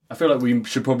I feel like we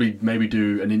should probably maybe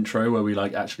do an intro where we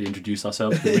like actually introduce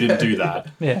ourselves, because we didn't do that.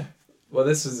 Yeah. Well,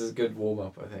 this is a good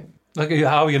warm-up, I think. Like,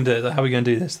 how are we going to do it? How are we going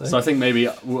to do this, though? So I think maybe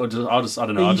I don't know, I'll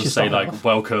just say like, off.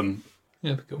 welcome.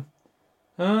 Yeah, that'd be cool.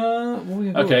 What are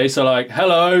we gonna Okay, so like,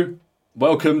 hello,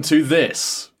 welcome to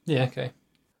this. Yeah, okay.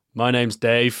 My name's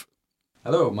Dave.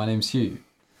 Hello, my name's Hugh.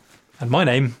 And my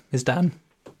name is Dan.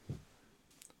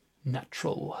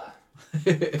 Natural.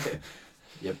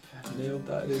 Yep. Nailed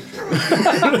that intro.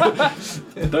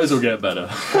 Those will get better.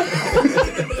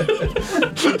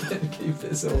 Keep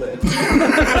this all in.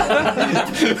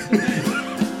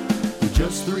 We're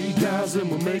just three guys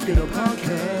and we're making a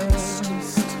podcast.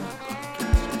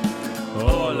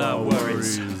 All our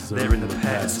worries, they're in the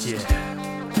past, yeah.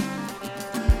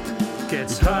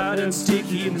 Gets hot and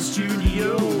sticky in the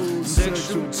studio.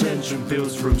 Sexual tension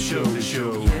builds from show to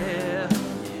show. Yeah,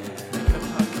 making a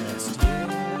podcast, yeah.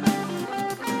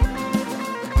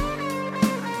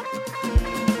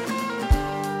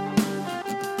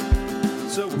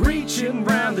 So reaching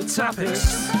round the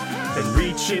topics and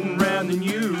reaching round the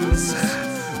news.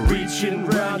 Reaching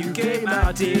round your game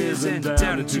ideas and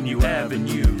down into new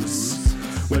avenues.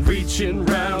 When reaching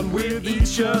round with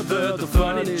each other, the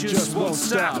fun it just won't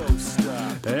stop.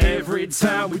 Every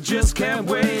time we just can't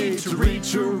wait to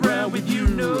reach around with you.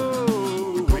 No,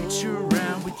 reach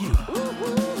around with you.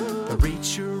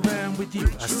 Reach around with you.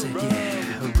 I said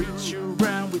yeah, reach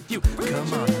around with you.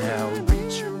 Come on now,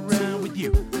 reach around with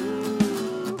you.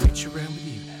 Reach around with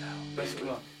you now. Best of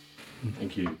luck.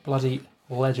 Thank you. Bloody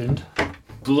legend.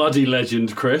 Bloody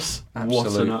legend, Chris.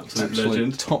 What an absolute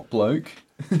legend. Top bloke.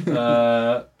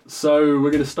 So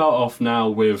we're going to start off now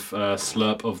with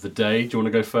slurp of the day. Do you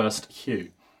want to go first, Hugh?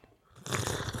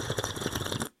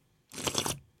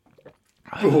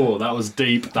 Oh, that was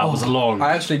deep. That was long.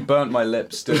 I actually burnt my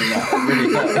lips doing that.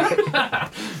 Really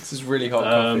hot. This is really hot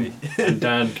coffee. And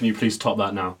Dan, can you please top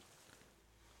that now?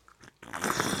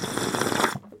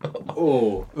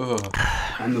 Oh,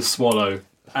 and the swallow.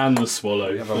 And the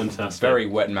swallow. Fantastic. Very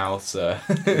wet mouth, sir.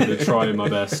 I'm going to try my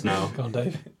best now. Go on,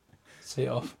 Dave. See it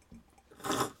off.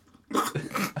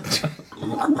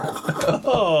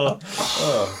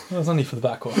 That was only for the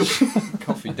backwash.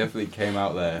 Coffee definitely came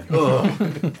out there.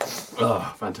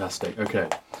 Oh, fantastic. Okay.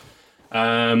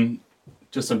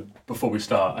 Just before we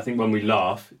start, I think when we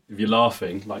laugh, if you're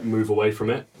laughing, like move away from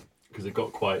it, because it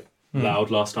got quite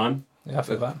loud last time. Yeah, I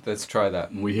feel that. Let's try that.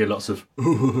 And we hear lots of...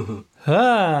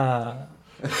 Ah.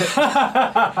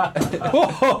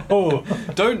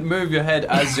 Don't move your head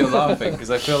as you're laughing, because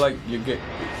I feel like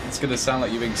it's going to sound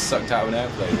like you're being sucked out of an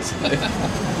airplane.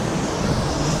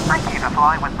 Thank you for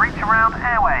flying with Reach Around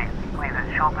Airways. Please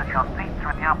ensure that your seats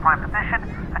are in the upright position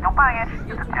and your baggage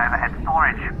is in the overhead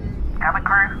storage. Cabin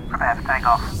crew, prepare for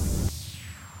takeoff.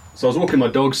 So I was walking my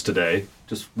dogs today,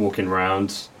 just walking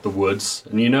around the woods,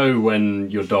 and you know when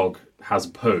your dog has a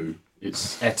poo,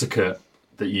 it's etiquette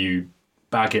that you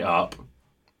bag it up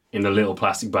in a little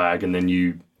plastic bag and then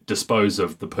you dispose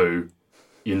of the poo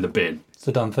in the bin. It's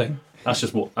a done thing. That's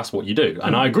what you do,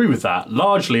 and I agree with that.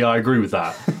 Largely, I agree with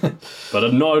that, but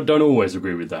I don't always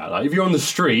agree with that. Like if you're on the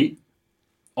street,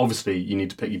 obviously you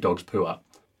need to pick your dog's poo up.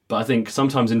 But I think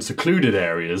sometimes in secluded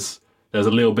areas, there's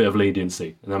a little bit of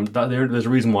leniency, and there's a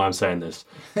reason why I'm saying this,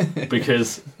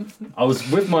 because I was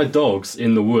with my dogs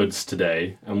in the woods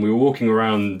today, and we were walking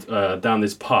around down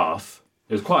this path.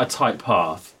 It was quite a tight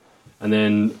path. And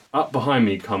then up behind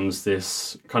me comes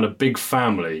this kind of big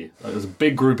family. There's a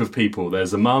big group of people.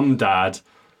 There's a mum, dad,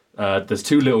 there's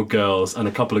two little girls and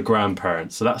a couple of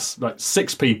grandparents. So that's like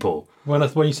 6 people. When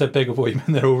you said big, I thought you meant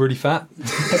they're all really fat.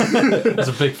 It's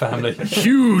a big family.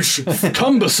 Huge,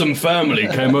 cumbersome family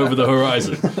came over the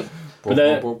horizon. But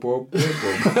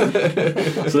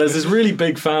so there's this really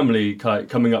big family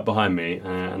coming up behind me,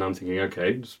 and I'm thinking,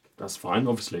 okay, that's fine,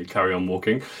 obviously, carry on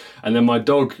walking. And then my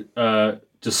dog...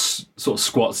 just sort of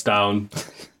squats down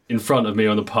in front of me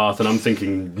on the path, and I'm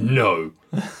thinking, no.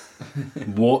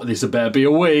 What? This had better be a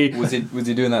wee. Was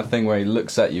he doing that thing where he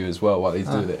looks at you as well while he's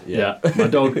doing it? Yeah. My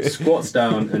dog squats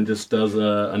down and just does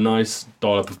a nice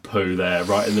dollop of poo there,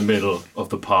 right in the middle of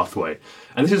the pathway.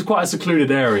 And this is quite a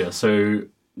secluded area, so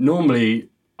normally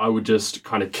I would just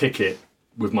kind of kick it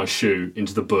with my shoe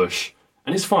into the bush.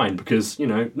 And it's fine because,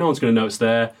 no one's going to know it's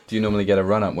there. Do you normally get a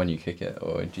run-up when you kick it,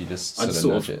 or do you just sort of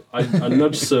nudge it? I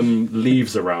nudge some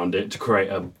leaves around it to create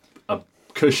a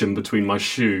cushion between my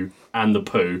shoe and the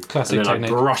poo. Classic and then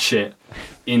technique. I brush it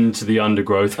into the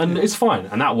undergrowth, and it's fine.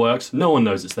 And that works. No one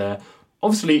knows it's there.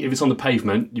 Obviously, if it's on the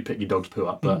pavement, you pick your dog's poo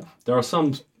up. But there are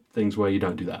some things where you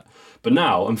don't do that. But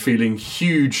now I'm feeling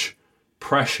huge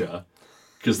pressure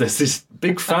because there's this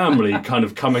big family kind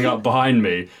of coming up behind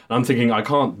me, and I'm thinking I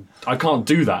can't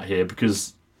do that here,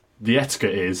 because the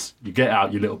etiquette is you get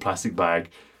out your little plastic bag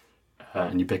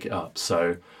and you pick it up.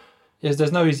 So yes,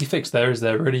 there's no easy fix there, is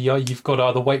there? Really, you've got to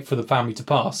either wait for the family to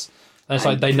pass. And it's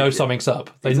like they know something's up.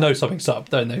 They know something's up,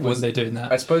 don't they, when they're doing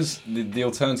that? I suppose the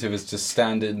alternative is to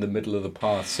stand in the middle of the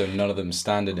path so none of them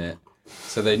stand in it.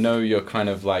 So they know you're kind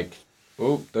of like,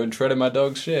 oh, don't tread in my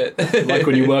dog's shit. like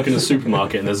when you work in a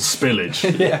supermarket and there's a spillage,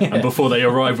 and before they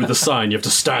arrive with the sign, you have to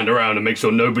stand around and make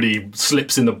sure nobody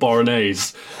slips in the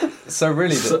bolognese. So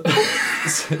really, so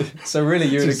really,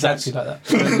 you're in a exactly like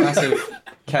that. you're in a massive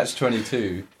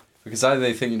catch-22. Because either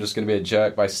they think you're just going to be a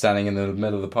jerk by standing in the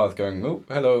middle of the path going, oh,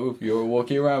 hello, you're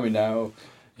walking around me now.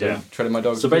 Treading my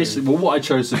dog's So basically, what I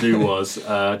chose to do was,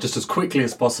 just as quickly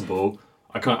as possible,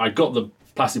 I got the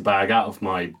plastic bag out of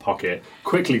my pocket,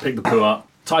 quickly picked the poo up,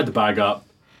 tied the bag up,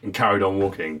 and carried on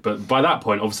walking. But by that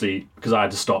point, obviously, because I had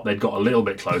to stop, they'd got a little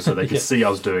bit closer, they could see I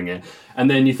was doing it. And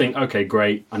then you think, okay,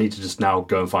 great, I need to just now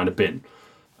go and find a bin.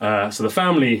 So the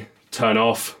family turn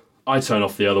off, I turn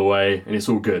off the other way, and it's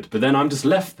all good. But then I'm just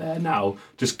left there now,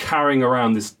 just carrying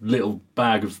around this little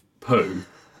bag of poo.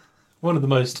 One of the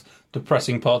most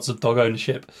depressing parts of dog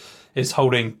ownership is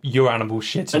holding your animal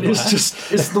shit in And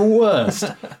it's the worst.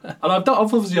 And I've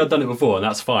done it before, and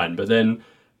that's fine. But then,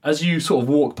 as you sort of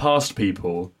walk past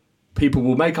people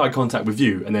will make eye contact with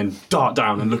you and then dart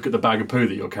down and look at the bag of poo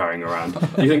that you're carrying around.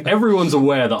 You think everyone's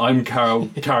aware that I'm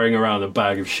carrying around a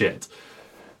bag of shit.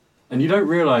 And you don't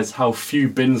realise how few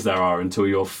bins there are until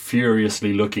you're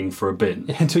furiously looking for a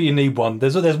bin. Until you need one.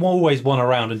 There's always one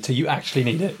around until you actually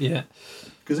need it, yeah.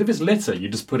 Because if it's litter, you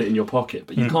just put it in your pocket.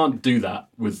 But you can't do that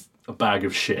with a bag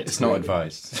of shit. It's not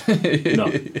advised.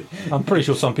 No. I'm pretty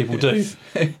sure some people do,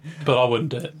 but I wouldn't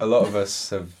do it. A lot of us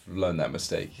have learned that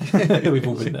mistake. We've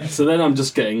all been there. So then I'm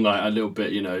just getting like a little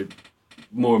bit,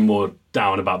 more and more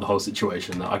down about the whole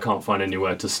situation, that I can't find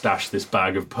anywhere to stash this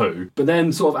bag of poo. But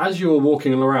then sort of as you're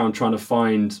walking around trying to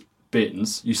find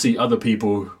bins, you see other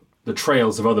people, the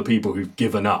trails of other people who've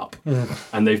given up.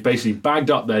 And they've basically bagged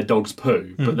up their dog's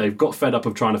poo, but they've got fed up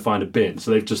of trying to find a bin.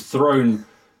 So they've just thrown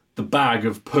the bag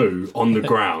of poo on the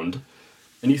ground.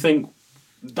 And you think,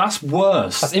 that's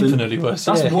worse. That's infinitely worse.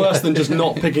 That's worse than just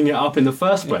not picking it up in the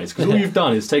first place. Because all you've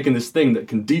done is taken this thing that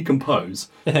can decompose,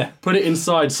 put it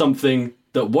inside something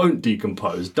that won't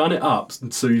decompose, done it up,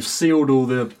 so you've sealed all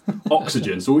the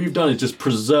oxygen. So all you've done is just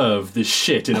preserve this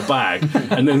shit in a bag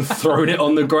and then thrown it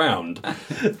on the ground.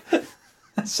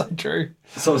 That's so true.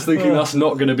 So I was thinking, that's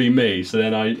not going to be me. So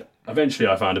then I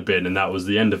found a bin, and that was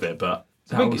the end of it. But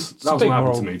that was what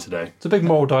happened to me today. It's a big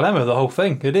moral dilemma, the whole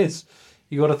thing. It is.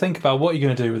 You got to think about what you're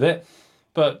going to do with it.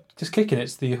 But just kicking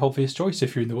it's the obvious choice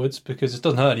if you're in the woods, because it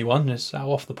doesn't hurt anyone. It's out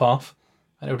off the path,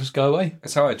 and it'll just go away.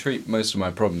 That's how I treat most of my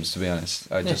problems, to be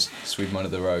honest. I just sweep them under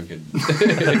the rug. And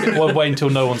Well, wait until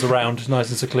no one's around, nice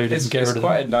and secluded, and get rid of them. It's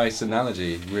quite a nice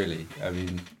analogy, really. I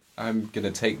mean, I'm going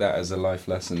to take that as a life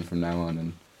lesson from now on.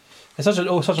 And It's such an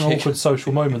awkward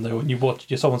social moment, though, when you watch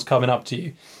someone's coming up to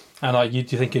you, and you're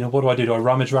thinking, what do? Do I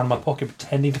rummage around my pocket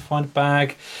pretending to find a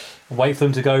bag, wait for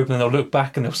them to go open, and they'll look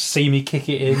back and they'll see me kick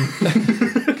it in?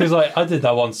 Because I did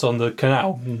that once on the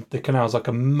canal. And the canal's like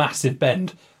a massive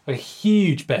bend, like a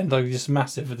huge bend, like just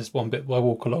massive for this one bit where I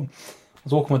walk along. I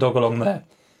was walking my dog along there,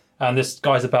 and this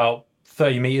guy's about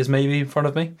 30 metres maybe in front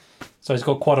of me. So he's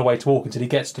got quite a way to walk until he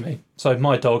gets to me. So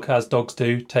my dog, as dogs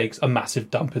do, takes a massive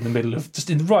dump in the middle of,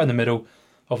 right in the middle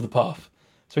of the path.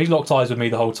 So he's locked eyes with me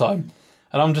the whole time.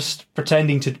 And I'm just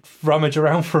pretending to rummage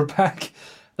around for a bag.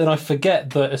 Then I forget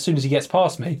that as soon as he gets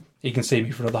past me, he can see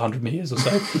me for another 100 metres or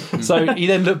so. So he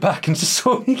then looked back and just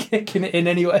saw me kicking it in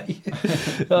anyway.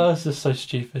 Oh, it's just so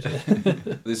stupid.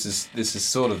 this is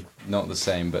sort of not the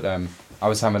same, but I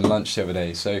was having lunch the other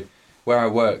day. So where I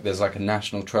work, there's like a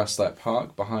National Trust like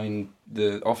park behind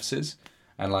the offices.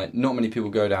 And like not many people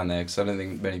go down there because I don't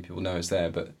think many people know it's there.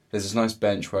 But there's this nice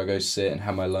bench where I go sit and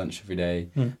have my lunch every day.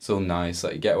 It's all nice,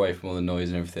 like you get away from all the noise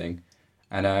and everything.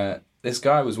 And this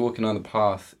guy was walking on the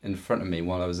path in front of me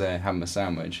while I was there having my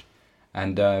sandwich.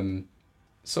 And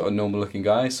sort of normal looking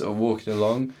guy, sort of walking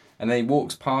along. And then he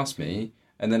walks past me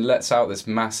and then lets out this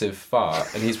massive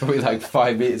fart. And he's probably like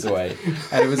 5 meters away.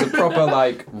 And it was a proper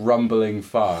like rumbling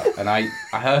fart. And I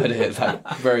heard it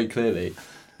like very clearly.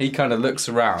 He kind of looks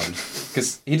around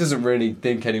because he doesn't really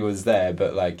think anyone's there,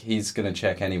 but like he's going to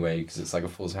check anyway because it's like a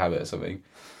force habit or something.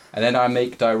 And then I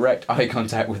make direct eye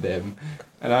contact with him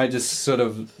and I just sort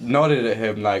of nodded at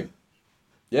him like,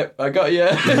 yep, I got you.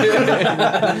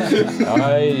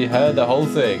 I heard the whole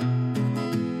thing.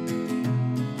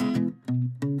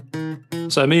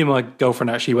 So me and my girlfriend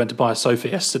actually went to buy a sofa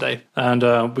yesterday, and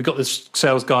we got this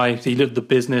sales guy. He looked at the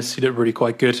business. He looked really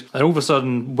quite good. And all of a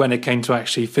sudden, when it came to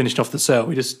actually finishing off the sale,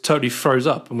 we just totally froze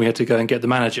up, and we had to go and get the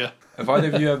manager. Have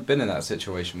either of you ever been in that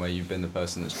situation where you've been the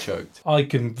person that's choked? I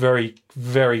can very,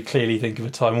 very clearly think of a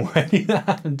time already that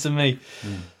happened to me.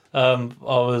 I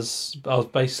was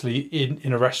basically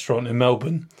in a restaurant in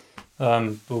Melbourne. I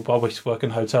used to work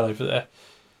in a hotel over there,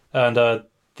 and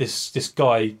this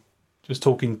guy was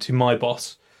talking to my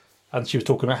boss, and she was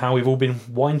talking about how we've all been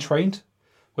wine trained,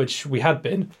 which we had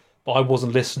been, but I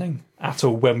wasn't listening at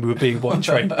all when we were being wine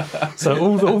trained. So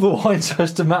all the wines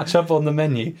supposed to match up on the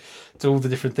menu to all the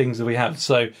different things that we have.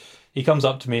 So he comes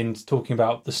up to me and is talking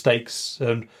about the steaks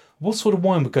and what sort of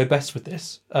wine would go best with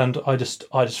this. And I just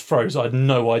froze. I had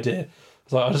no idea.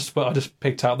 I just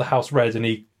picked out the house red, and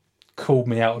he called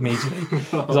me out immediately.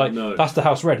 He's like, no. That's the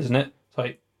house red, isn't it? It's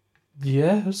like,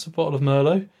 yeah, it's a bottle of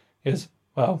Merlot. He goes,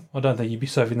 well, I don't think you'd be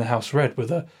serving the house red with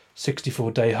a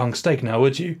 64-day hung steak now,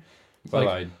 would you? Well,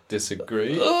 I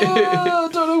disagree. I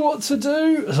don't know what to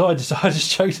do. So I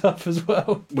just choked up as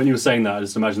well. When you were saying that, I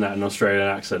just imagine that in an Australian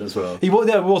accent as well. He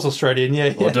was Australian,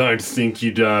 yeah. I don't think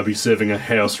you'd be serving a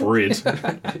house red.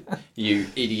 You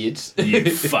idiot.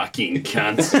 You fucking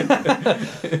cunt.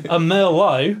 A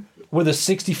Merlot with a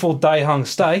 64-day hung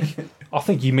steak. I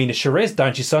think you mean a Shiraz,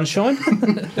 don't you, sunshine?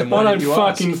 Then I why don't did you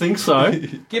fucking ask? think so.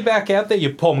 Get back out there,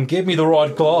 you pom, and give me the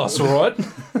right glass, all right?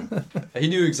 He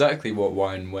knew exactly what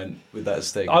wine went with that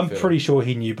steak. I'm pretty sure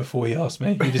he knew before he asked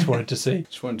me. He just wanted to see.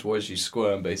 Just wanted to watch you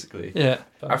squirm, basically. Yeah.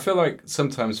 I feel like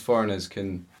sometimes foreigners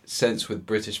can sense with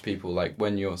British people, like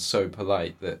when you're so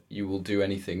polite that you will do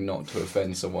anything not to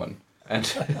offend someone.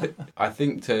 And I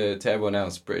think to everyone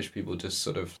else, British people just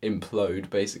sort of implode,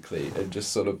 basically, and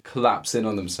just sort of collapse in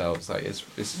on themselves. Like it's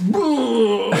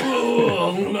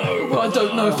Oh, no. I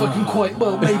don't know if I can quite.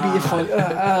 Well, maybe if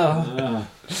I.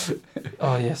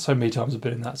 Oh yeah, so many times I've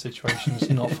been in that situation. It's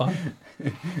not fun.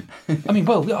 I mean,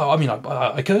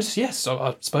 I could. Yes,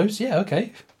 I suppose. Yeah,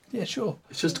 okay. Yeah, sure.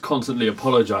 It's just constantly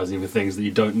apologising for things that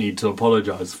you don't need to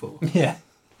apologise for. Yeah,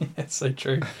 it's so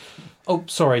true. Oh,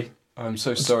 sorry. I'm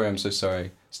so sorry, I'm so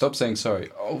sorry. Stop saying sorry.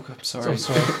 Oh, I'm sorry.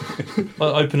 Sorry.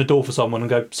 I'll open a door for someone and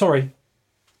go, sorry.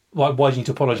 Why do you need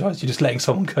to apologise? You're just letting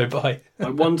someone go by.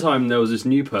 Like one time there was this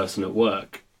new person at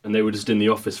work, and they were just in the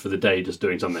office for the day just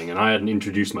doing something, and I hadn't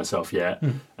introduced myself yet,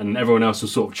 and everyone else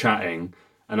was sort of chatting,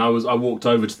 and I walked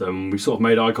over to them, and we sort of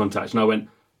made eye contact, and I went,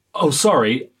 oh,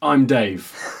 sorry, I'm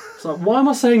Dave. It's like, why am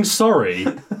I saying sorry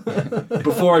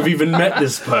before I've even met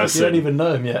this person? You don't even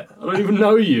know him yet. I don't even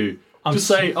know you. Just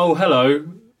say, oh, hello,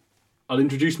 I'll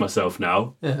introduce myself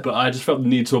now. Yeah. But I just felt the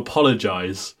need to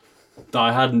apologise that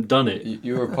I hadn't done it.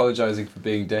 You were apologising for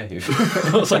being Dave.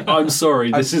 I was like, I'm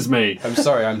sorry, this is me. I'm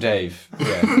sorry, I'm Dave.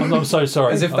 Yeah. I'm so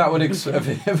sorry. As if that would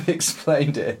have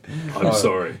explained it. I'm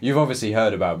sorry. You've obviously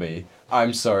heard about me.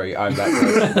 I'm sorry, I'm that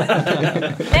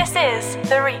person. This is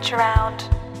The Reach Around.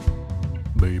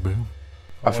 Baby.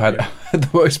 I've had the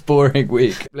most boring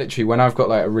week. Literally, when I've got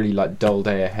like a really like dull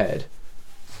day ahead,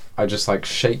 I just like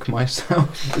shake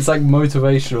myself. It's like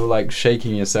motivational, like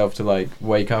shaking yourself to like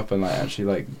wake up and like actually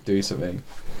like do something.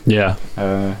 Yeah.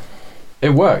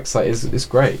 It works. Like it's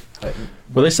great. Like,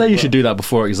 Well, they say you should do that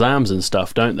before exams and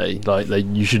stuff, don't they? Like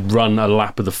you should run a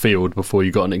lap of the field before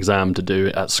you got an exam to do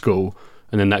at school,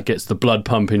 and then that gets the blood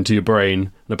pump into your brain,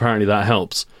 and apparently that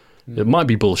helps. It might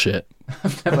be bullshit.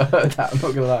 I've never heard that. I'm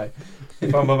not gonna lie.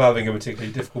 If I'm having a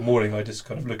particularly difficult morning, I just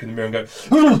kind of look in the mirror and go,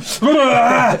 I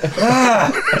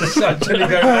just gently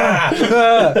go,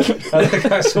 and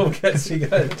that sort of gets me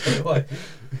going. I don't know why.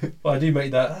 But I do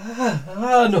make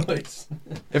that noise.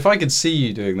 If I could see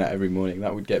you doing that every morning,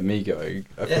 that would get me going.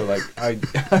 I feel like I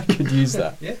could use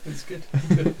that. Yeah, it's good.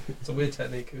 It's a weird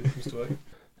technique. It used to work.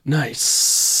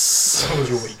 Nice. How was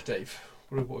your week, Dave?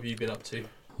 What have you been up to? I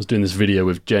was doing this video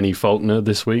with Jenny Faulkner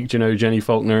this week. Do you know who Jenny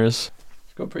Faulkner is?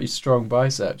 She's got pretty strong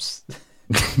biceps.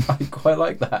 I quite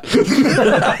like that.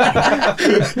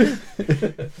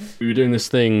 We were doing this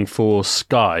thing for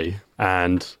Sky,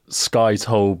 and Sky's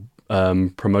whole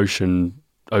promotion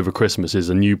over Christmas is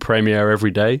a new premiere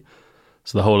every day.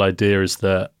 So the whole idea is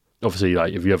that, obviously,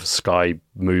 like if you have Sky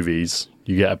movies,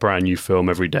 you get a brand new film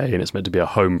every day, and it's meant to be a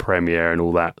home premiere and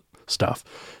all that stuff.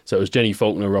 So it was Jenny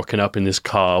Faulkner rocking up in this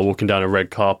car, walking down a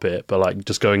red carpet, but like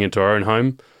just going into her own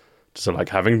home. So like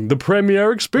having the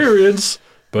premiere experience,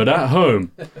 but at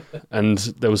home. And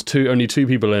there was only two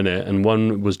people in it, and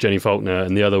one was Jenny Faulkner,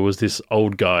 and the other was this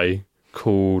old guy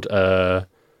called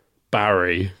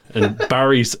Barry, and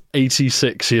Barry's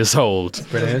 86 years old.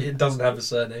 Brilliant. It doesn't have a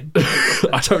surname.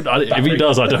 If he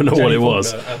does, I don't know what it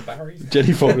was. And Barry.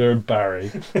 Jenny Faulkner and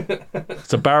Barry.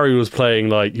 So Barry was playing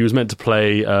he was meant to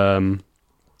play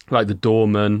like the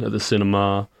doorman at the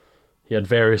cinema. He had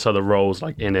various other roles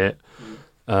in it.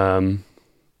 And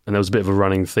there was a bit of a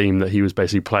running theme that he was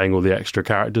basically playing all the extra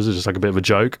characters. It was just a bit of a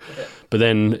joke. But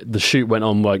then the shoot went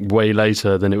on way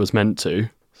later than it was meant to.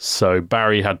 So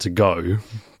Barry had to go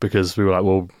because we were like,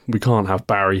 well, we can't have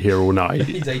Barry here all night.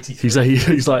 He's 83.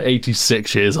 He's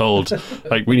 86 years old.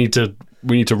 We need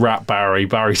to wrap Barry.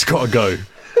 Barry's got to go.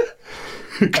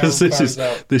 Because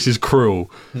this is cruel.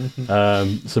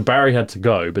 So Barry had to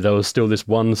go, but there was still this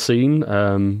one scene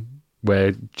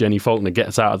where Jenny Faulkner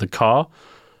gets out of the car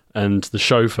and the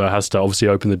chauffeur has to obviously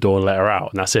open the door and let her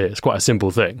out, and that's it. It's quite a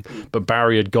simple thing. But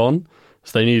Barry had gone,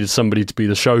 so they needed somebody to be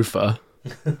the chauffeur.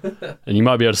 And you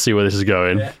might be able to see where this is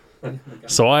going. Yeah.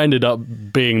 So I ended up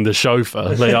being the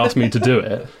chauffeur. They asked me to do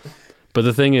it. But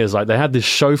the thing is, they had this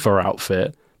chauffeur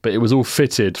outfit, but it was all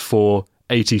fitted for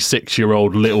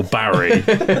 86-year-old little Barry.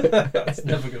 That's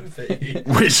never going to fit you.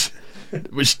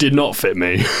 Which did not fit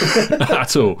me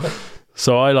at all.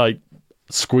 So I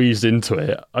squeezed into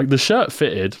it. The shirt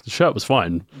fitted. The shirt was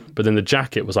fine, but then the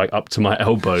jacket was up to my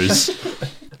elbows.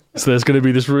 So there's going to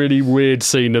be this really weird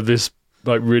scene of this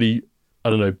really, I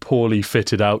don't know, poorly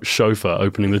fitted out chauffeur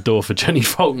opening the door for Jenny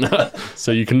Faulkner.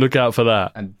 So you can look out for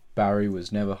that. And Barry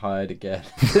was never hired again.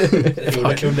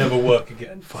 He'll never work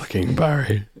again. Fucking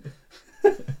Barry.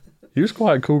 He was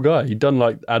quite a cool guy. He'd done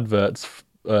adverts,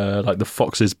 the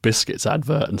Fox's Biscuits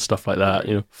advert and stuff like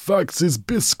that. Fox's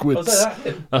Biscuits. Was that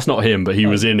him? That's not him, but he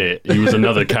was in it. He was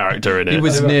another character in it. He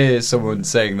was near someone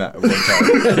saying that at one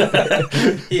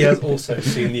time. He has also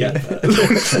seen the advert.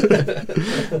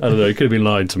 I don't know. He could have been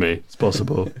lying to me. It's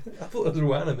possible. I thought those were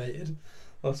all animated.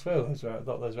 I swear those are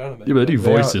animated. Yeah, but they do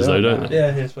voices though, don't they?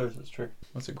 Yeah, I suppose that's true.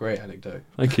 That's a great anecdote.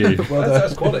 Thank you.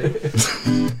 That's quality.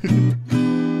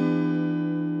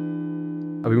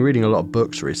 I've been reading a lot of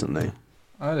books recently.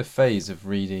 I had a phase of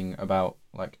reading about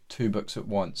 2 books at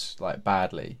once, What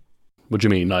badly. do you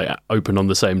mean, open on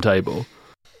the same table?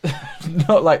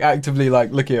 Not actively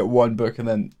looking at one book and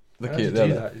then looking at the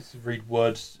other. That? Is read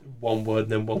one word,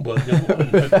 and then one word, and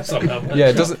then one somehow. Yeah,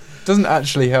 it doesn't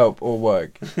actually help or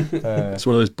work. It's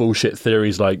one of those bullshit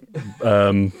theories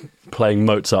playing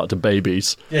Mozart to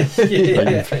babies. Yeah.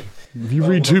 If you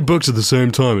read 2 books at the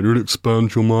same time, it really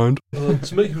expands your mind.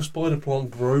 To make your spider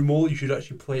plant grow more, you should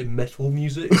actually play metal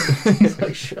music.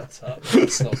 It's shut up.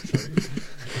 That's not true.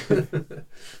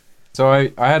 So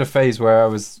I had a phase where I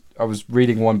was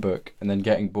reading one book and then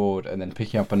getting bored and then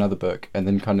picking up another book and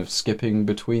then kind of skipping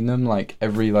between them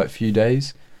every few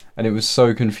days, and it was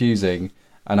so confusing,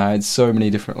 and I had so many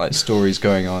different stories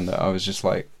going on that I was just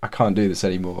I can't do this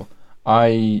anymore.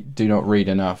 I do not read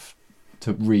enough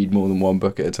to read more than one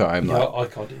book at a time. Yeah, I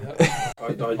can't do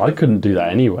that. I couldn't do that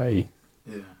anyway.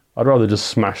 Yeah. I'd rather just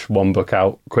smash one book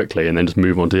out quickly and then just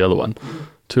move on to the other one.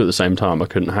 2 at the same time, I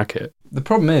couldn't hack it. The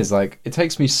problem is, it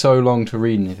takes me so long to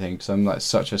read anything because I'm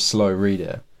such a slow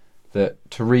reader that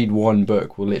to read one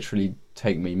book will literally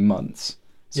take me months.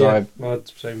 So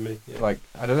that's the same with me. Yeah.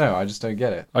 I don't know, I just don't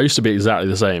get it. I used to be exactly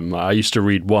the same. I used to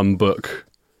read one book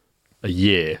a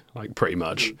year, pretty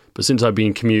much. But since I've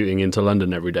been commuting into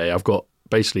London every day, I've got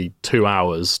basically 2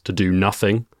 hours to do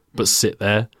nothing but sit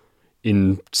there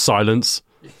in silence.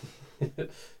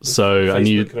 So I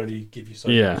need. Can only give you so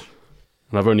much.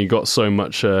 And I've only got so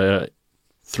much 3G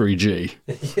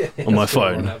on my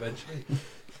phone.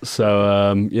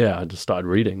 So I just started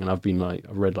reading, and I've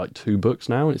read 2 books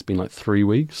now, and it's been 3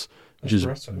 weeks, which is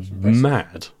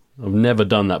mad. I've never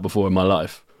done that before in my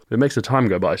life. It makes the time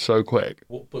go by so quick.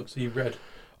 What books have you read?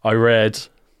 I read,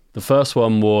 the first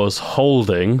one was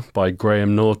Holding by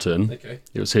Graham Norton. Okay.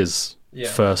 It was his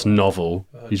first novel.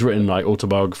 He's written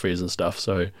autobiographies and stuff,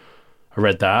 so I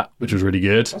read that, which was really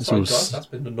good. That's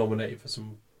been nominated for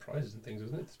some prizes and things,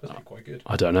 isn't it? It's supposed to be quite good.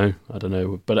 I don't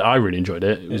know. But I really enjoyed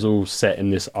it. It was all set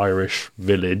in this Irish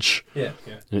village. Yeah.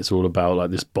 And it's all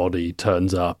about this body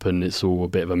turns up, and it's all a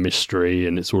bit of a mystery,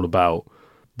 and it's all about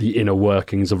the inner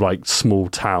workings of small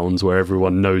towns where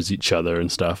everyone knows each other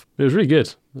and stuff. It was really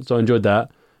good. So I enjoyed that.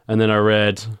 And then I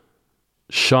read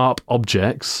Sharp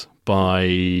Objects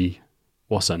by,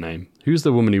 what's her name? Who's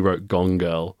the woman who wrote Gone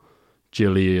Girl?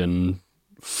 Gillian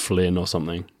Flynn or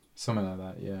something. Something like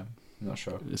that, yeah. I'm not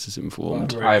sure. This is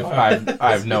informed. I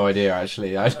have no idea,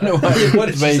 actually. I don't know why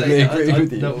I vaguely agree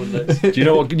with you. No one knows. Do you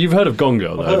know what? You've heard of Gone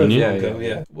Girl, though, haven't you?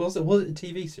 Yeah. Was it a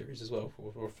TV series as well,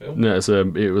 or a film? No,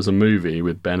 it was a movie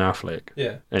with Ben Affleck.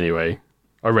 Yeah. Anyway,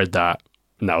 I read that.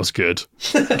 and that was good.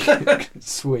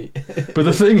 Sweet. But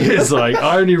the thing is, like,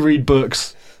 I only read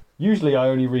books. Usually, I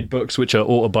only read books which are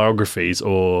autobiographies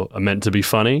or are meant to be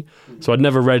funny. So I'd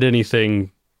never read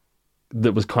anything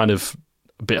that was kind of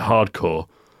a bit hardcore.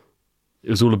 It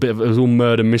was all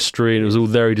murder mystery, and it was all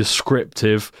very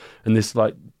descriptive. And this,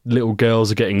 like, little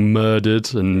girls are getting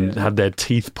murdered and had their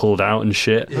teeth pulled out and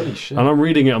shit. Holy shit. And I'm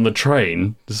reading it on the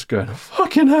train, just going,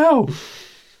 fucking hell.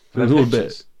 It was all a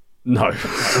bit. No.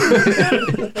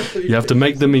 You have to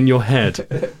make them in your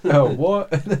head. Oh,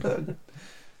 what?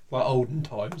 Like olden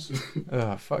times.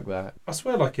 Oh, fuck that. I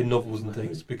swear, like in novels and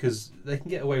things, because they can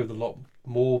get away with a lot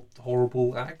more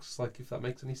horrible acts, like if that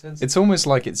makes any sense. It's almost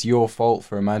like it's your fault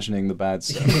for imagining the bad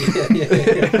stuff.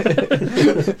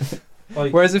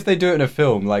 Like, Whereas if they do it in a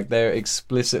film, like they're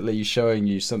explicitly showing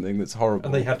you something that's horrible.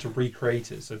 and they had to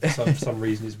recreate it, so for some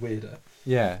reason it's weirder.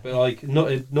 Yeah. But like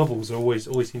novels are always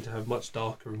seem to have much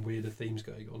darker and weirder themes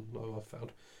going on. I've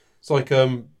found. It's like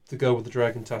The Girl with the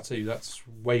Dragon Tattoo. That's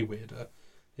way weirder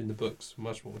in the books,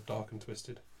 much more dark and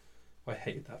twisted. I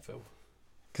hated that film.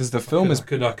 Because the film is... I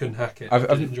couldn't hack it. I've-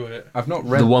 I didn't enjoy it. I've not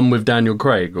read... The one with Daniel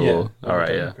Craig? Or... Yeah. All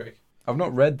right, yeah. Craig. I've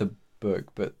not read the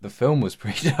book, but the film was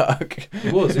pretty dark.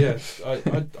 It was, yeah.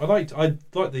 I liked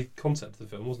the concept of the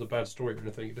film. It wasn't a bad story or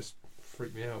anything. It just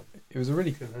freaked me out. It was a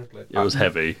really... Couldn't handle it. It was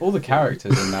heavy. All the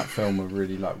characters in that film were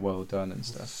really like well done and There's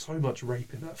stuff. so much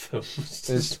rape in that film. There's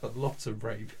There's- just a lot of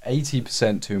rape.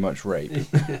 80% too much rape.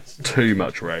 Too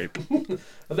much rape.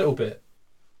 A little bit.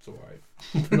 It's alright.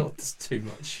 But not too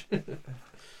much.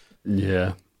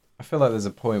 Yeah. I feel like there's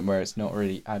a point where it's not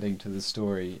really adding to the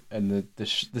story, and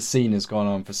the scene has gone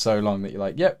on for so long that you're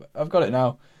like, yep, I've got it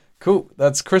now. Cool,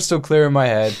 that's crystal clear in my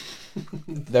head.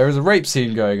 There is a rape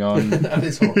scene going on. And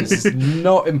it's horrible. This is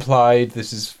not implied.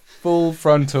 This is full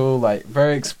frontal, like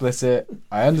very explicit.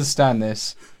 I understand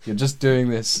this. You're just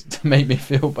doing this to make me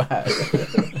feel bad.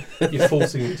 You're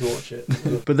forcing me to watch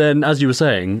it. But then, as you were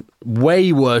saying,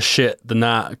 way worse shit than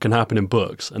that can happen in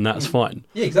books, and that's fine.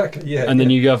 Yeah, exactly. Yeah. And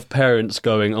then you have parents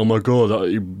going, oh my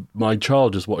god, my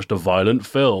child just watched a violent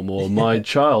film, or my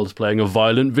child's playing a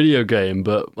violent video game,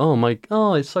 but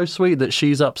it's so sweet that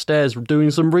she's upstairs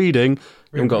doing some reading.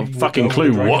 I haven't got a Reading fucking the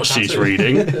clue Dragon what she's Tattoo.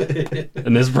 reading.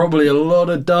 And there's probably a lot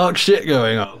of dark shit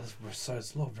going on. So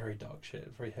it's a lot of very dark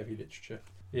shit, very heavy literature.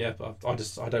 Yeah, but I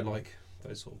don't like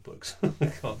those sort of books. I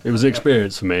can't. It was an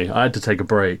experience for me. I had to take a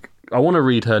break. I want to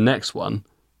read her next one,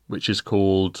 which is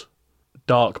called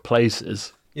Dark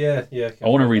Places. Yeah. I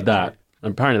want to read that.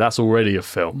 And apparently that's already a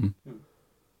film.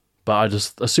 But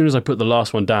as soon as I put the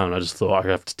last one down, I just thought I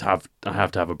have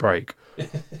to have a break.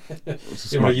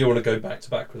 You want to go back to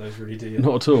back with those, really, do you?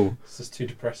 Not at all. It's just too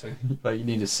depressing. Like you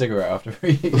need a cigarette after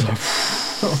reading.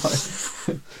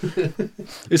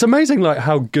 It's amazing, like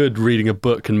how good reading a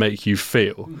book can make you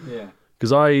feel. Yeah.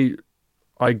 Because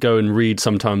I go and read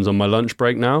sometimes on my lunch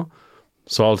break now.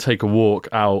 So I'll take a walk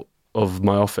out of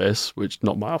my office, which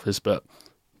not my office, but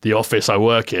the office I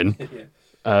work in. Yeah.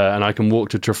 And I can walk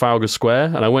to Trafalgar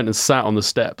Square. And I went and sat on the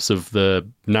steps of the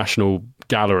National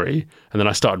Gallery. And then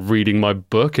I started reading my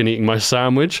book and eating my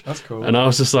sandwich. That's cool. And I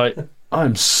was just like,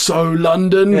 I'm so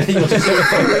London. What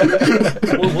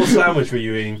sandwich were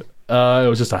you eating? It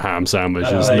was just a ham sandwich.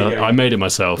 It was there you go. I made it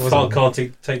myself. Can't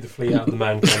take the flea out of the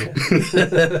man, can you? I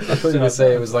thought you were going to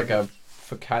say it was like a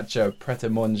focaccia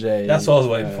pret-a-manger. That's what I was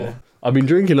waiting for. I've been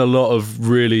drinking a lot of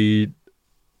really,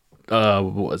 I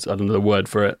don't know the word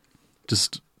for it,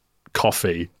 just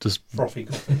coffee, just Frothy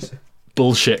coffees.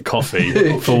 bullshit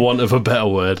coffee, for want of a better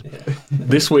word. Yeah.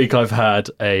 This week I've had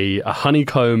a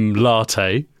honeycomb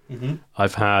latte. Mm-hmm.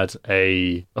 I've had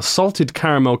a salted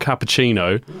caramel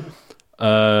cappuccino.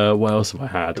 What else have I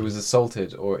had? It was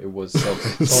assaulted, or it was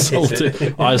salted.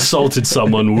 Salted. I assaulted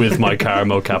someone with my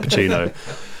caramel cappuccino.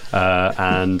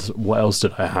 And what else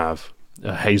did I have?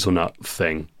 A hazelnut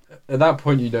thing. At that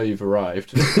point, you know you've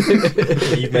arrived.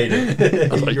 You've made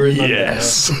it. I was like, You're in London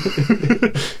yes.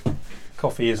 now.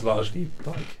 Coffee is largely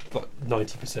like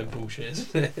 90% bullshit,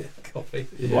 isn't it? Coffee.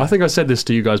 Well, I think I said this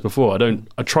to you guys before.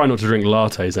 I try not to drink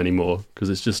lattes anymore because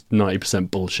it's just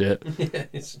 90% bullshit. Yeah,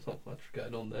 it's not much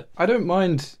going on there. I don't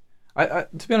mind. I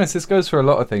to be honest, this goes for a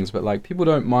lot of things, but like people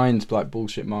don't mind like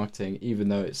bullshit marketing, even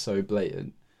though it's so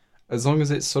blatant, as long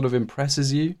as it sort of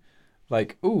impresses you.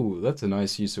 Like, ooh, that's a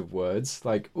nice use of words.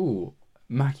 Like, ooh,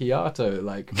 macchiato.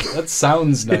 Like, that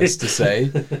sounds nice to say.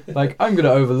 Like, I'm going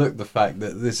to overlook the fact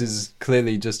that this is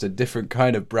clearly just a different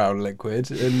kind of brown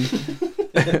liquid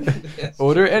and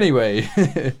order it anyway. Do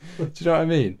you know what I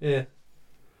mean? Yeah.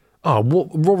 Oh,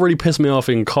 what really pissed me off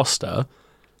in Costa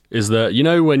is that, you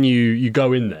know, when you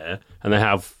go in there and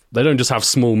they don't just have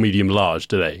small, medium, large,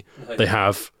 do they? No. They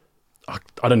have,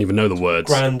 I don't even know the words.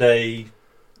 Grande,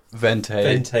 Vente.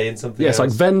 and something Yeah, it's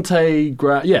else. like Vente.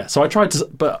 Yeah, so I tried to,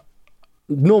 but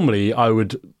normally I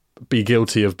would be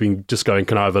guilty of being just going,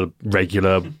 can I have a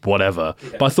regular whatever?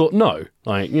 Yeah. But I thought no,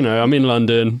 like I'm in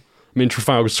London, I'm in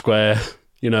Trafalgar Square.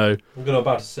 I'm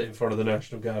about to sit in front of the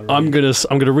National Gallery. I'm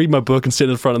gonna read my book and sit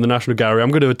in front of the National Gallery. I'm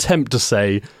going to attempt to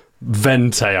say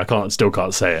Vente. I still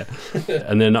can't say it.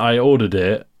 And then I ordered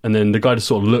it, and then the guy just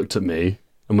sort of looked at me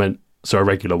and went, "So a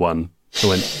regular one?" I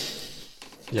went,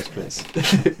 Yes, please.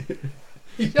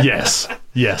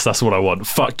 yes, that's what I want.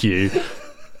 Fuck you.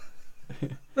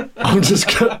 I'm just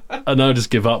and I'll just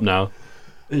give up now.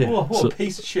 Yeah. What a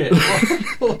piece of shit.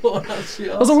 What a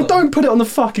shit I was like, well, don't put it on the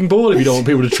fucking board if you don't want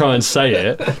people to try and say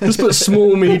it. Just put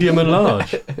small, medium, and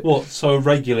large. What? So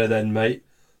regular then, mate?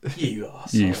 You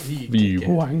arsehole. You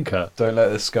wanker. Don't let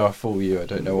the scar fool you. I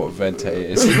don't know what Vente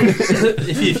is.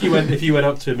 if you went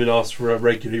up to him and asked for a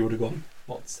regular, he would have gone,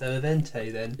 what's a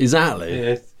Vente then? Exactly.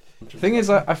 Yeah. The thing is,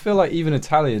 I feel like even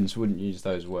Italians wouldn't use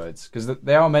those words because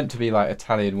they are meant to be like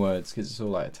Italian words because it's all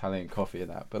like Italian coffee and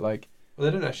that. But like, well,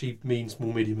 they don't actually mean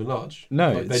small, medium, and large.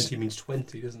 No, like Venti means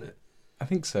 20, doesn't it? I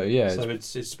think so. Yeah. So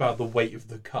it's about the weight of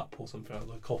the cup or something like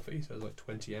the coffee. So it's like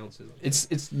 20 ounces.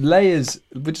 It's layers.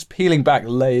 We're just peeling back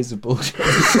layers of bullshit.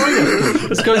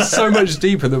 It's going so much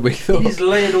deeper than we thought. He's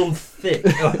laying on thick.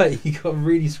 Like, you got to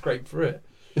really scrape through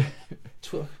it.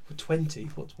 20.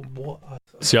 What?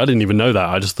 See, I didn't even know that.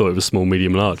 I just thought it was small,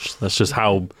 medium, large. That's just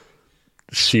how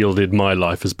shielded my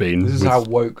life has been. This is how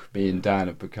woke me and Dan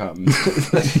have become.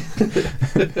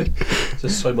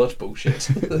 Just so much bullshit.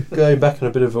 Going back in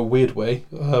a bit of a weird way,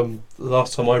 the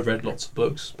last time I read lots of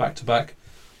books back to back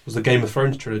was the Game of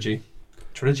Thrones trilogy.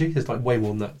 Trilogy? There's like way more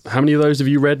than that. How many of those have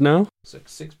you read now?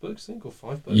 Six books, I think, or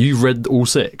 5 books. You've read all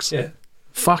 6? Yeah.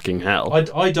 Fucking hell.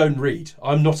 I don't read.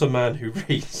 I'm not a man who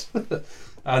reads.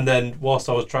 And then whilst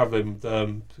I was travelling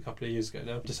a couple of years ago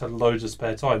now, just had loads of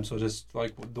spare time, so I just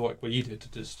like what you did,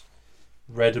 just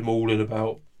read them all in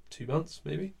about 2 months,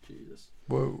 maybe. Jesus.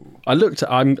 Whoa. I looked at.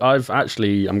 I'm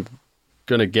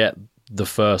gonna get the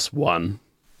first one.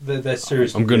 They're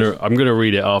seriously. I'm gonna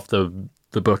read it after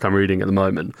the book I'm reading at the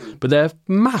moment. But they're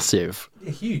massive.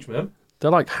 They're huge, man.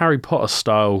 They're like Harry Potter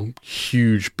style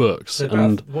huge books, They're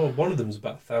and one of them's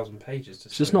about 1,000 pages.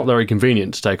 it's just not very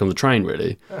convenient to take on the train.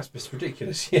 Really, It's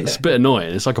ridiculous. Yeah. it's a bit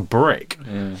annoying. It's like a brick.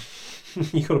 Yeah.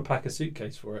 You got to pack a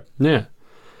suitcase for it. Yeah,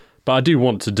 but I do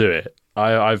want to do it.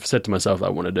 I've said to myself that I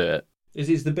want to do it.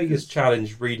 It's the biggest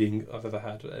challenge reading I've ever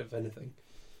had of anything.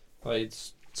 Like,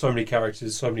 it's so many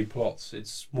characters, so many plots.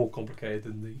 It's more complicated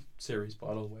than the series by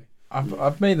a long way.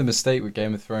 I've made the mistake with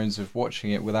Game of Thrones of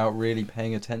watching it without really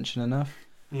paying attention enough.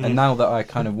 And now that I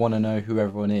kind of want to know who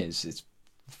everyone is, it's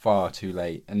far too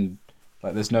late. And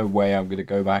like, there's no way I'm going to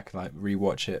go back and like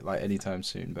rewatch it like anytime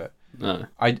soon. But No.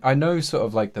 I know sort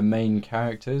of like the main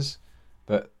characters,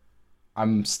 but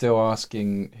I'm still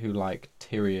asking who like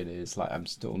Tyrion is. Like, I'm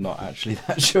still not actually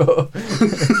that sure.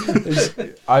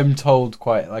 I'm told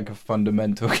quite like a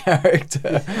fundamental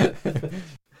character.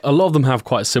 A lot of them have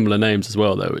quite similar names as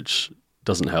well, though, which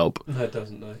doesn't help. No, it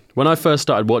doesn't, no. When I first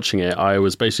started watching it, I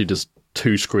was basically just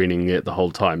two-screening it the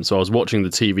whole time. So I was watching the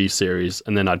TV series,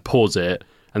 and then I'd pause it,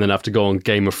 and then have to go on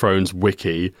Game of Thrones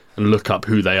wiki and look up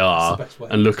who they are, That's the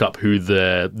best way. and look up who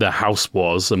their house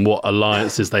was and what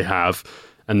alliances they have,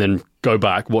 and then go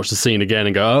back, watch the scene again,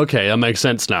 and go, okay, that makes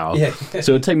sense now. Yeah. So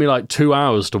it would take me like 2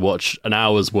 hours to watch an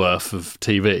hour's worth of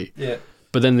TV. Yeah.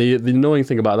 But then the annoying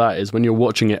thing about that is when you're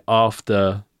watching it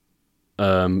after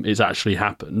it's actually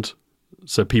happened,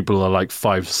 so people are like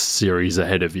 5 series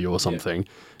ahead of you or something,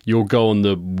 you'll go on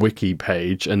the wiki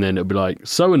page and then it'll be like,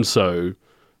 so-and-so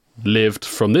lived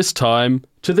from this time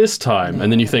to this time.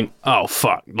 And then you think, oh,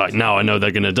 fuck, like now I know they're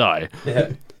going to die.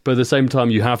 Yeah. But at the same time,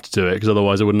 you have to do it because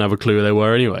otherwise I wouldn't have a clue who they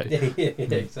were anyway.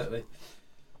 Yeah, exactly.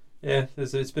 Yeah,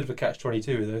 it's a bit of a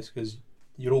catch-22 with those because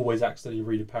you'll always accidentally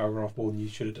read a paragraph more than you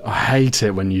should have done. I hate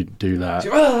it when you do that.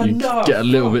 Oh, You no, get a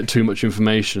little fuck. bit too much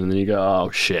information and then you go, oh,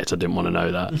 shit, I didn't want to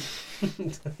know that.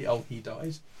 Oh, he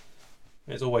dies.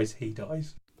 It's always he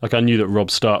dies. Like, I knew that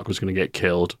Robb Stark was going to get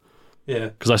killed Yeah.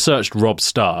 because I searched Robb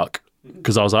Stark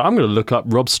because I was like, I'm going to look up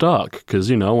Robb Stark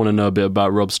because, you know, I want to know a bit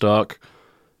about Robb Stark.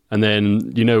 And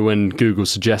then, you know, when Google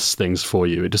suggests things for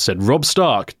you, it just said, Robb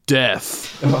Stark, death.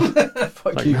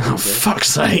 Fuck Like, you, oh, Google. fuck's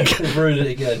sake. Ruin it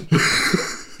again.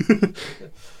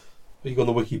 You go on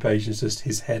the wiki page and it's just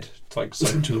his head like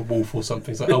sewn to the wolf or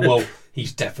something. It's like, oh well,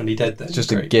 he's definitely dead then. It's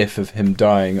just a Great. gif of him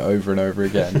dying over and over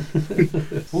again.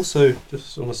 Also,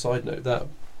 just on a side note, that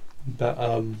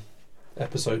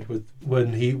episode with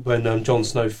when Jon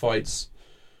Snow fights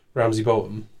Ramsay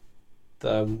Bolton,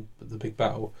 the big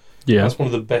battle. Yeah. That's one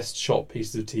of the best shot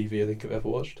pieces of TV I think I've ever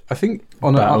watched. I think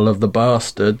on Battle of the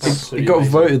Bastards. Absolutely it got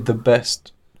amazing. voted the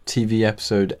best TV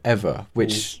episode ever,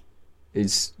 which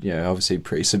is obviously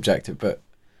pretty subjective, but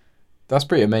that's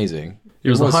pretty amazing. It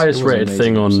was the highest rated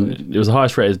thing on. episode. It was the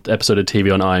highest rated episode of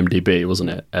TV on IMDb,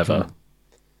 wasn't it? Ever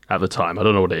at the time. I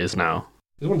don't know what it is now.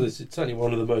 It's certainly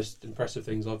one of the most impressive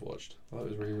things I've watched. That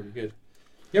was really, really good.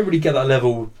 You don't really get that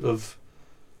level of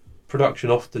production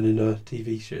often in a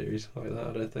TV series like that,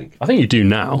 I don't think. I think you do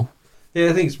now. Yeah,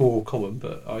 I think it's more common,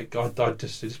 but it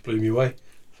just blew me away.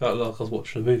 Felt like I was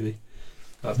watching a movie.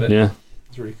 That bit. Yeah.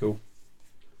 It's really cool.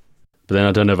 But then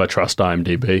I don't know if I trust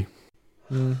IMDb.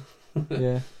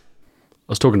 Yeah.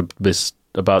 I was talking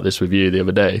about this with you the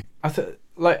other day.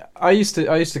 I used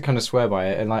to kind of swear by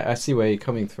it, and like I see where you're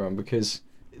coming from, because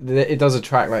it does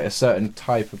attract like a certain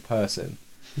type of person.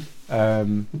 I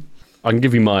can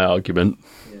give you my argument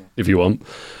if you want.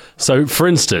 So, for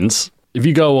instance, if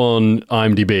you go on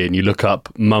IMDb and you look up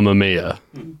Mamma Mia,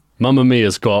 Mamma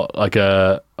Mia's got like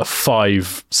a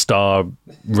 5-star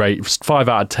rate, 5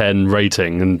 out of 10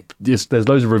 rating, and there's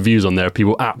loads of reviews on there of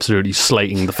people absolutely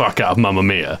slating the fuck out of Mamma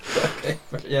Mia.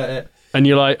 Yeah. And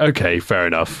you're like, okay, fair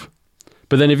enough.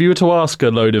 But then if you were to ask a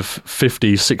load of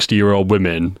 50, 60-year-old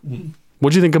women,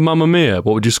 what do you think of Mamma Mia?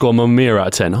 What would you score Mamma Mia out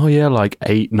of 10? Oh, yeah, like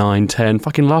 8, 9, 10.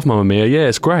 Fucking love Mamma Mia. Yeah,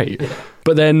 it's great. Yeah.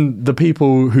 But then the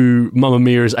people who Mamma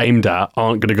Mia is aimed at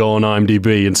aren't going to go on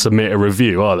IMDb and submit a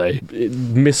review, are they? It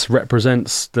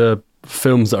misrepresents the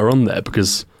films that are on there,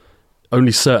 because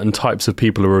only certain types of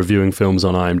people are reviewing films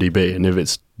on IMDb, and if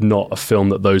it's not a film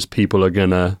that those people are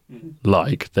going to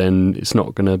like, then it's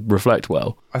not going to reflect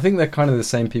well. I think they're kind of the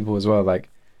same people as well. Like,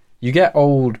 you get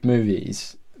old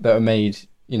movies that are made,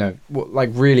 like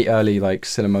really early, like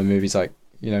cinema movies, like,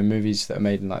 movies that are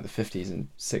made in like the 50s and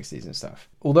 60s and stuff.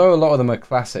 Although a lot of them are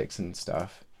classics and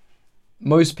stuff,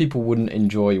 most people wouldn't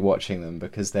enjoy watching them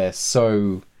because they're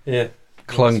so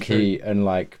clunky and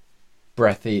like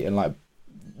breathy, and like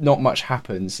not much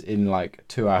happens in like a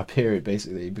 2-hour period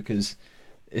basically, because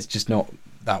it's just not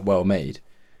that well made.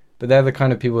 But they're the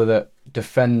kind of people that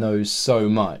defend those so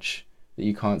much that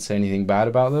you can't say anything bad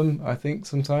about them, I think,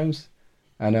 sometimes.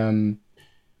 And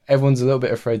everyone's a little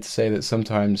bit afraid to say that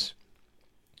sometimes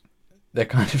they're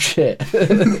kind of shit. Do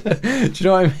you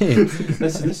know what I mean?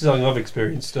 This is something I've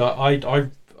experienced.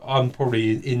 I'm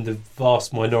probably in the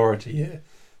vast minority here,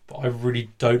 but I really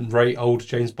don't rate old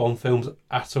James Bond films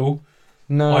at all.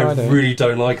 No, I don't. Really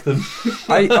don't like them.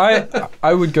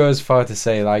 I would go as far to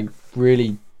say, like,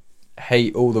 really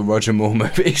hate all the Roger Moore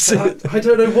movies. I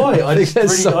don't know why. I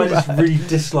just so really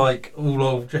dislike all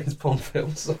old James Bond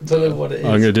films. I don't know what it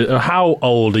is. How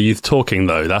old are you talking,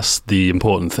 though? That's the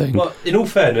important thing. Well, in all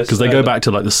fairness, because they go back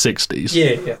to like the 60s.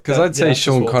 Yeah. Because I'd say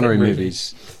Sean Connery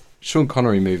movies. Sean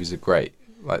Connery movies are great.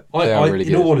 Like, they are really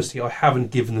good. In all honesty, I haven't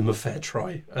given them a fair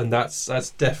try, and that's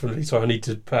definitely so. I need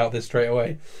to put out this straight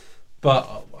away.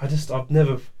 But I've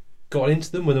never got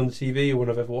into them when on the TV or when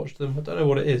I've ever watched them. I don't know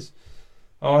what it is.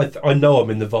 I know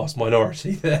I'm in the vast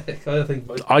minority there. I think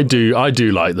I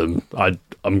do like them. I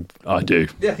do.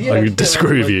 Yeah, I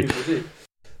disagree with you.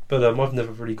 But I've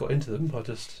never really got into them. I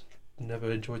just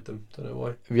never enjoyed them. Don't know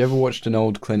why. Have you ever watched an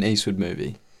old Clint Eastwood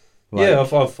movie? Yeah,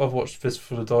 I've watched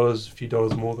Fistful of Dollars, a few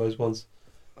dollars more, those ones,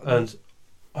 and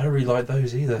I don't really like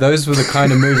those either. Those were the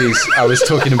kind of movies I was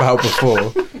talking about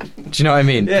before. Do you know what I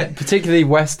mean? Yeah. Particularly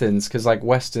westerns, because like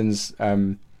westerns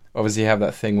obviously have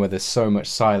that thing where there's so much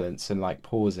silence and like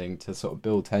pausing to sort of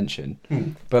build tension.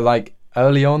 But like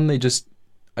early on, I just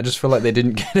feel like they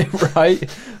didn't get it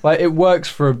right. Like, it works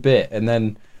for a bit, and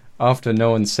then after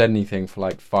no one said anything for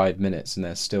like 5 minutes and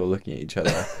they're still looking at each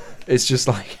other, it's just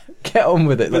like, get on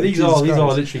with it. But like, these are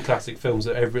literally classic films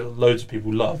that loads of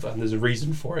people love, and there's a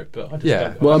reason for it. But I just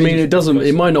don't. Well, I mean,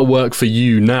 it might not work for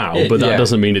you now, but that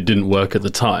doesn't mean it didn't work at the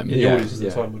time. The audience at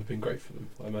the time would have been great for them,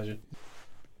 I imagine.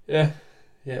 Yeah.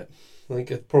 I think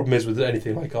the problem is with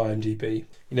anything like IMDb,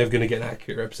 you're never going to get an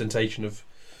accurate representation of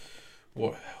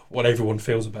what everyone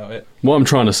feels about it. What I'm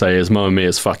trying to say is Mamma Mia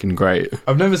is fucking great.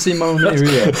 I've never seen Mamma Mia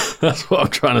either. That's what I'm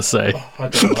trying to say. I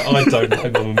don't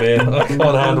like Mamma Mia. I can't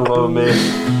handle Mamma Mia.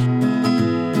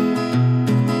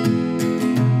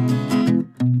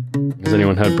 Has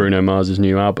anyone heard Bruno Mars'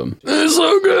 new album? It's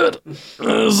so good.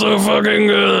 It's so fucking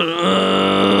good.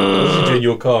 What did you do in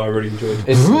your car? I really enjoyed it.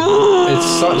 It's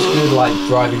such good, like,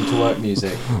 driving to work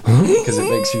music, because it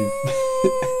makes you...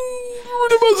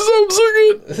 It must sound so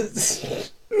good.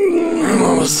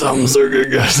 It must sound so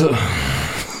good, guys.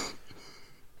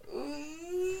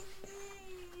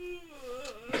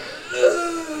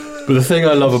 But the thing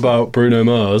I love about Bruno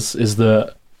Mars is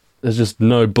that there's just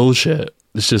no bullshit.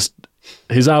 It's just,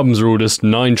 His albums are all just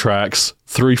 9 tracks,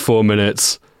 3-4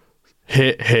 minutes,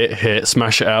 hit,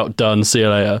 smash it out, done, see you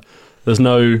later. There's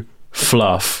no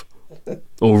fluff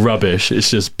or rubbish.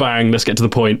 It's just bang, let's get to the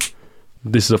point.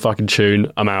 This is a fucking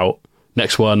tune, I'm out.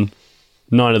 Next one,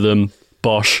 9 of them,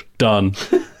 bosh, done.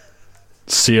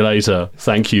 See you later.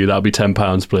 Thank you, that'll be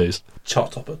 £10, please.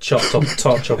 Chop topper, chop topper,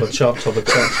 top chopper, chop topper,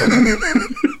 chop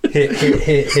topper.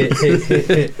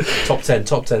 Hit. Top 10.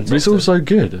 But it's also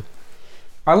good.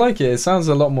 I like it. It sounds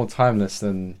a lot more timeless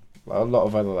than a lot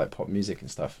of other like pop music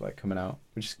and stuff like coming out,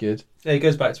 which is good. Yeah, it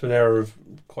goes back to an era of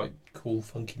quite cool,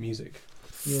 funky music.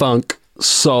 Funk,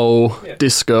 soul,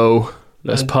 disco,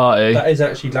 let's party. That is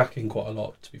actually lacking quite a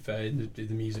lot, to be fair, in the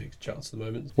music charts at the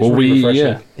moment. It's Well, really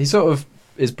refreshing. He sort of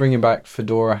is bringing back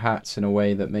fedora hats in a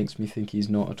way that makes me think he's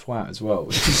not a twat as well,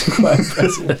 which is quite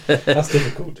impressive. That's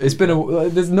difficult. It's been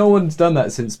there's no one's done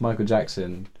that since Michael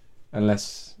Jackson,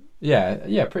 unless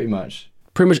pretty much.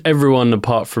 Pretty much everyone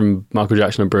apart from Michael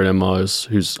Jackson and Bruno Mars,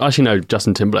 who's actually no,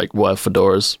 Justin Timberlake wore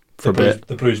fedoras for a bit.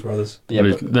 The Blues Brothers.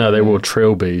 Yeah, No, they wore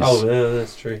trilbies. Oh, yeah,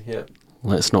 that's true. Yeah.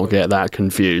 Let's not get that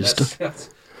confused. That's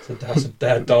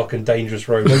a dark and dangerous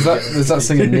road. There's that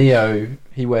singer Neo.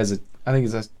 He wears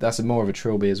that's more of a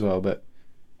trilby as well, but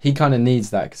he kind of needs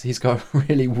that because he's got a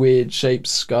really weird shaped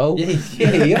skull.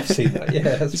 Yeah, I've seen that.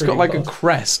 Yeah, that's he's got like a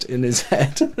crest in his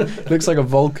head. Looks like a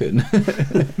Vulcan.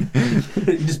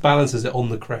 He just balances it on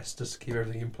the crest just to keep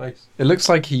everything in place. It looks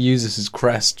like he uses his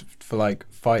crest for like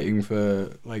fighting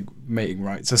for like mating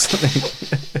rights or something.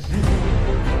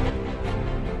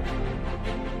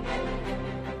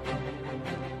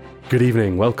 Good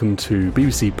evening, welcome to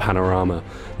BBC Panorama.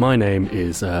 My name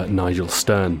is Nigel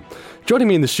Stern. Joining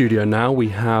me in the studio now, we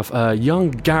have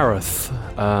young Gareth.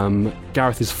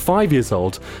 Gareth is 5 years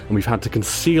old, and we've had to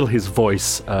conceal his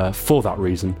voice for that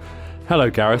reason. Hello,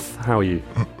 Gareth. How are you?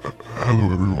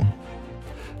 Hello, everyone.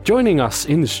 Joining us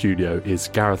in the studio is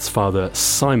Gareth's father,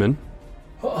 Simon.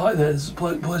 Hi there, it's a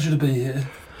pleasure to be here.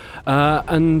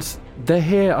 And they're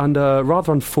here under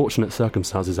rather unfortunate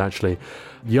circumstances, actually.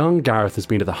 Young Gareth has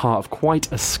been at the heart of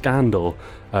quite a scandal,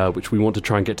 which we want to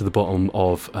try and get to the bottom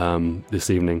of this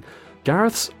evening.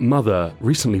 Gareth's mother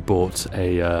recently bought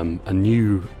a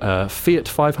new Fiat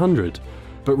 500,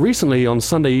 but recently on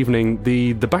Sunday evening,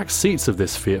 the back seats of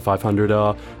this Fiat 500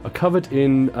 are covered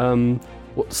in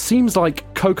what seems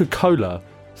like Coca-Cola.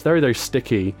 It's very, very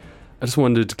sticky. I just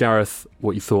wondered, Gareth,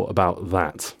 what you thought about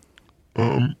that.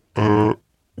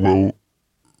 Well,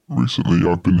 recently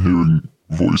I've been hearing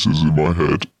voices in my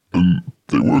head, and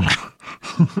they won't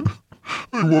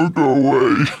go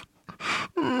away.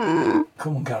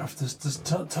 Come on, Gareth, just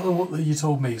tell her what you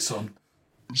told me, son.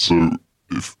 So,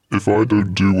 if I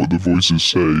don't do what the voices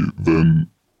say, then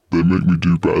they make me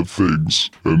do bad things,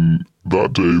 and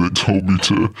that day they told me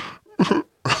to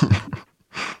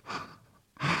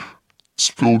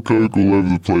spill Coke all over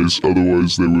the place,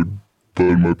 otherwise they would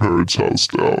burn my parents' house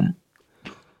down.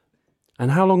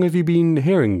 And how long have you been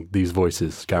hearing these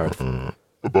voices, Gareth?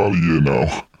 About a year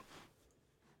now.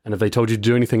 And have they told you to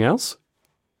do anything else?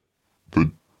 They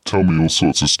tell me all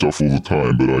sorts of stuff all the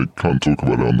time, but I can't talk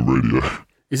about it on the radio.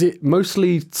 Is it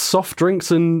mostly soft drinks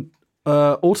and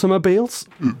automobiles?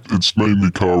 It's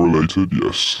mainly car-related,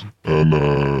 yes. And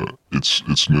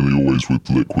it's nearly always with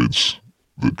liquids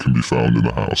that can be found in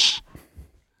the house.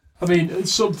 I mean,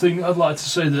 it's something I'd like to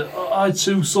say that I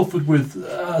too suffered with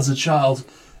as a child,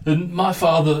 and my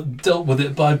father dealt with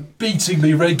it by beating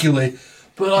me regularly,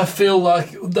 but I feel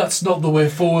like that's not the way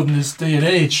forward in this day and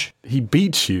age. He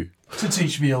beats you? To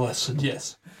teach me a lesson,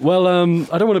 yes. Well,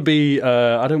 I don't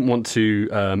want to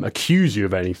accuse you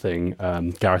of anything,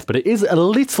 Gareth, but it is a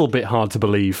little bit hard to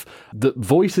believe that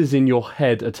voices in your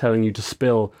head are telling you to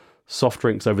spill soft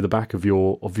drinks over the back of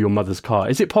your mother's car.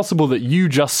 Is it possible that you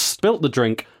just spilt the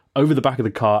drink over the back of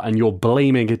the car and you're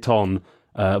blaming it on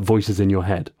voices in your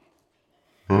head?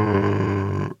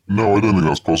 No, I don't think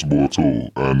that's possible at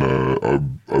all. And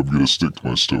I'm going to stick to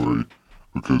my story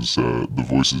because the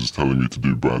voice is telling me to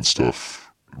do bad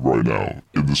stuff right now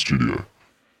in the studio.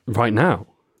 Right now?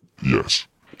 Yes.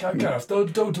 Gareth,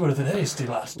 don't do anything hasty,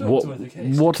 lads. Don't do anything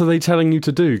hasty. What are they telling you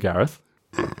to do, Gareth?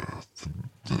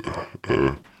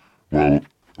 Well,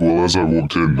 as I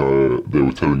walked in, they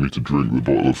were telling me to drink the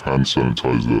bottle of hand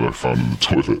sanitizer that I found in the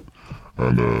toilet.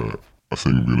 And I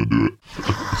think I'm going to do it.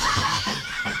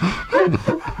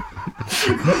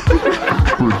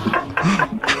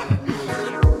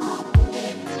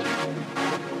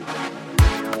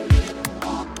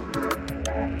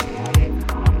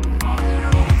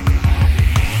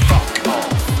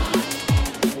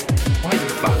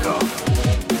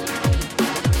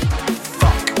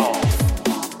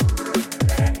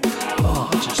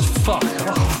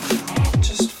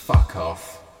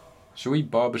 Should we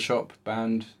barbershop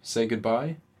band say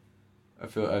goodbye? I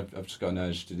feel I've just got an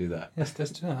urge to do that. Let's do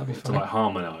that. That'd be To funny. like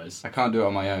harmonise. I can't do it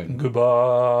on my own. Goodbye.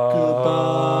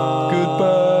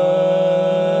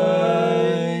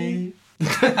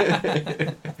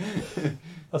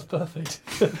 That's perfect.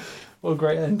 What a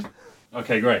great end.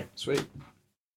 Okay, great. Sweet.